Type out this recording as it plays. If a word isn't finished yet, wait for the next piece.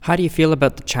How do you feel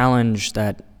about the challenge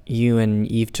that you and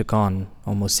Eve took on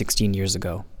almost 16 years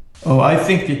ago? Oh, I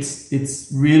think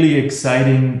it's really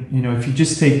exciting. If you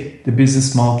just take the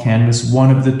business model canvas,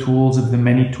 one of the tools of the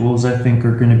many tools I think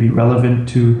are going to be relevant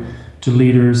to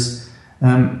leaders.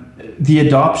 The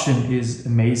adoption is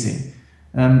amazing.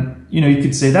 You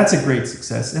could say that's a great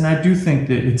success, and I do think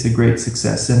that it's a great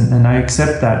success, and I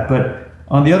accept that. But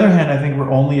on the other hand, I think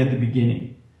we're only at the beginning.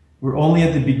 We're only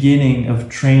at the beginning of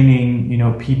training,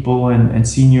 people and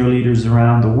senior leaders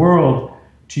around the world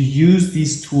to use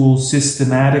these tools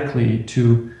systematically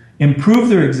to improve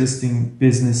their existing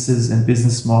businesses and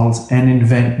business models and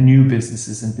invent new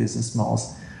businesses and business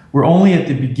models. We're only at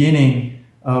the beginning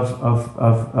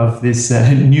of this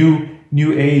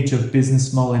new age of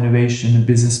business model innovation and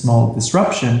business model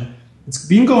disruption. It's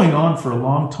been going on for a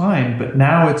long time, but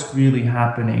now it's really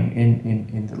happening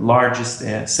in the largest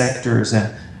sectors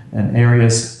and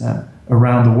areas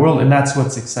around the world, and that's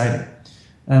what's exciting.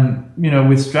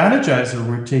 With Strategizer,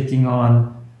 we're taking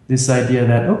on this idea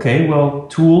that, okay, well,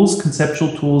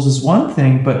 conceptual tools is one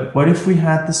thing, but what if we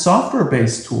had the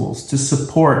software-based tools to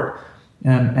support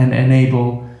and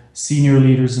enable senior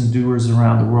leaders and doers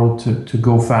around the world to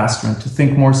go faster and to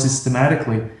think more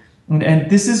systematically? And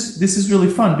this is really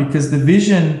fun because the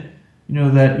vision,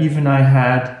 that Eve and I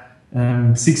had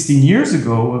 16 years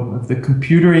ago of the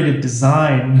computer-aided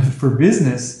design for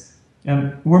business,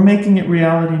 we're making it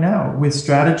reality now. With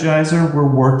Strategizer, we're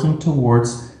working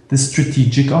towards the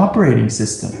strategic operating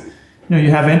system. You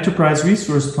have enterprise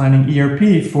resource planning,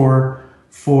 ERP, for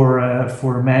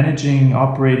managing,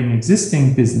 operating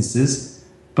existing businesses.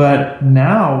 But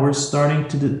now we're starting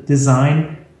to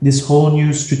design this whole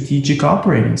new strategic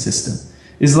operating system.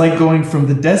 It's like going from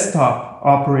the desktop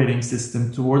operating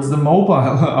system towards the mobile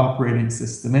operating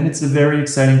system. And it's a very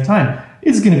exciting time.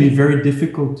 It's going to be very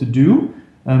difficult to do.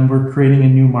 We're creating a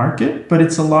new market, but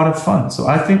it's a lot of fun. So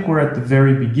I think we're at the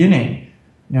very beginning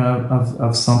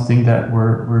of something that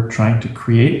we're trying to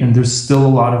create, and there's still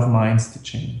a lot of minds to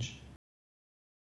change.